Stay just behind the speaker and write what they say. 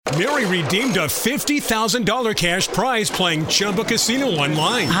Mary redeemed a $50,000 cash prize playing Chumba Casino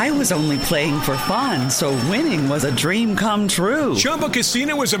online. I was only playing for fun, so winning was a dream come true. Chumba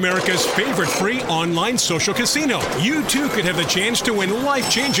Casino is America's favorite free online social casino. You too could have the chance to win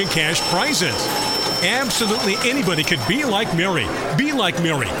life-changing cash prizes. Absolutely anybody could be like Mary. Be like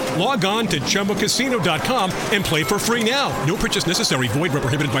Mary. Log on to ChumbaCasino.com and play for free now. No purchase necessary. Void where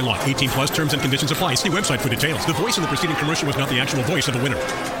prohibited by law. 18 plus terms and conditions apply. See website for details. The voice in the preceding commercial was not the actual voice of the winner.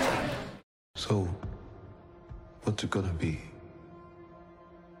 So, what's it gonna be?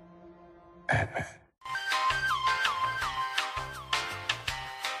 Ant-Man.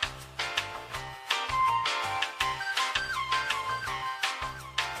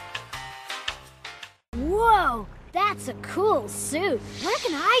 Whoa, that's a cool suit. Where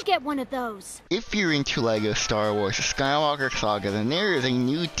can I get one of those? If you're into LEGO Star Wars The Skywalker Saga, then there is a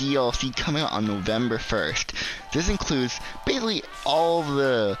new DLC coming out on November 1st. This includes basically all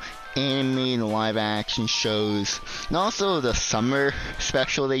the animated and live action shows, and also the summer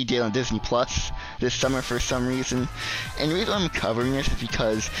special they did on Disney Plus this summer for some reason. And the reason I'm covering this is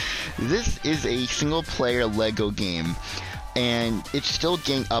because this is a single player LEGO game, and it's still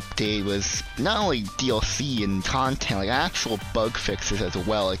getting updated with not only DLC and content, like actual bug fixes as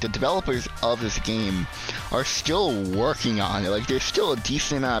well. Like, the developers of this game are still working on it. Like, there's still a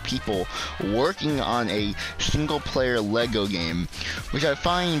decent amount of people working on a single player LEGO game, which I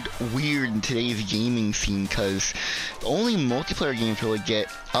find weird in today's gaming scene, because only multiplayer games really get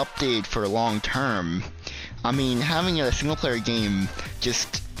updated for long term. I mean, having a single player game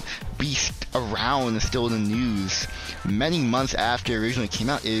just be around and still in the news many months after it originally came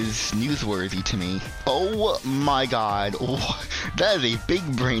out is newsworthy to me. Oh my god, that is a big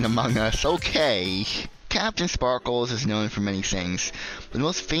brain among us. Okay. Captain Sparkles is known for many things, but the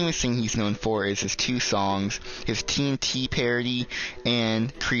most famous thing he's known for is his two songs, his TNT parody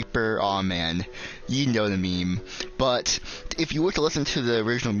and Creeper Aw Man. You know the meme. But if you were to listen to the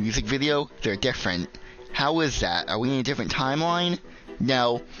original music video, they're different. How is that? Are we in a different timeline?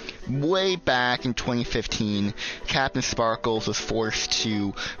 Now, way back in 2015, Captain Sparkles was forced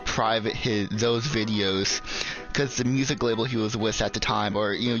to private those videos because the music label he was with at the time,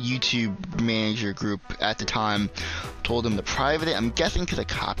 or YouTube manager group at the time, told him to private it. I'm guessing because of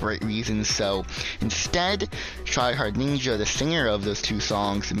copyright reasons. So instead, Try Hard Ninja, the singer of those two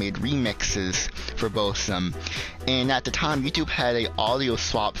songs, made remixes for both of them. And at the time, YouTube had an audio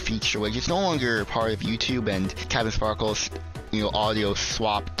swap feature, which is no longer part of YouTube, and Captain Sparkles audio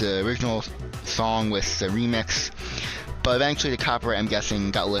swapped the original song with the remix, but eventually the copyright, I'm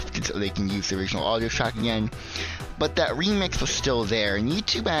guessing, got lifted so they can use the original audio track again. But that remix was still there, and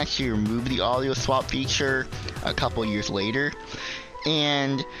YouTube actually removed the audio swap feature a couple years later.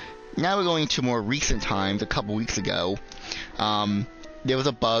 And now we're going to more recent times. A couple weeks ago, there was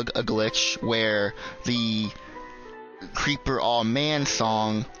a bug, a glitch, where the Creeper Aw Man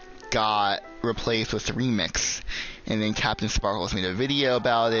song got replaced with the remix. And then Captain Sparkles made a video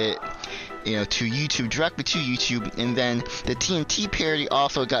about it, to YouTube, directly to YouTube, and then the TNT parody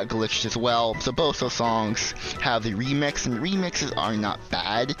also got glitched as well. So both those songs have the remix, and the remixes are not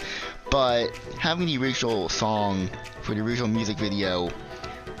bad, but having the original song for the original music video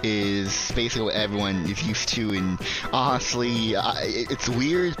is basically what everyone is used to, and honestly, it's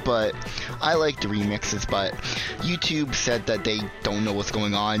weird, but I like the remixes. But YouTube said that they don't know what's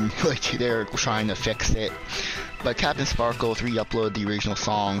going on, like they're trying to fix it. But Captain Sparkles re-uploaded the original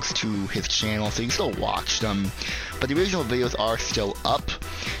songs to his channel, so you can still watch them. But the original videos are still up,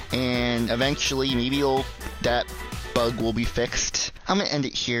 and eventually, maybe that bug will be fixed. I'm going to end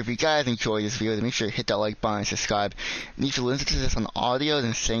it here. If you guys enjoyed this video, then make sure to hit that like button and subscribe. And if you listen to this on audio,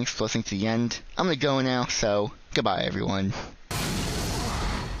 then thanks for listening to the end. I'm going to go now, so goodbye, everyone.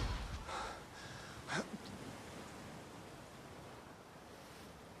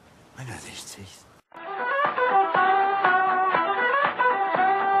 I know these teeth.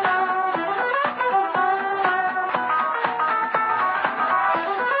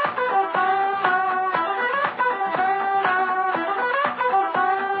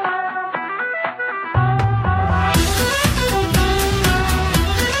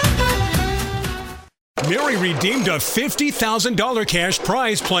 Mary redeemed a $50,000 cash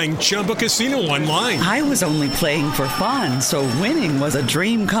prize playing Chumba Casino online. I was only playing for fun, so winning was a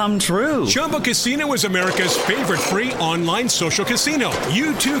dream come true. Chumba Casino is America's favorite free online social casino.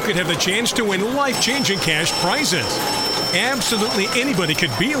 You too could have the chance to win life-changing cash prizes. Absolutely anybody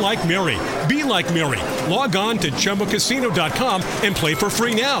could be like Mary. Be like Mary. Log on to ChumbaCasino.com and play for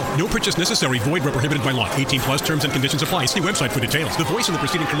free now. No purchase necessary. Void where prohibited by law. 18 plus terms and conditions apply. See website for details. The voice in the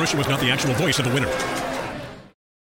preceding commercial was not the actual voice of the winner.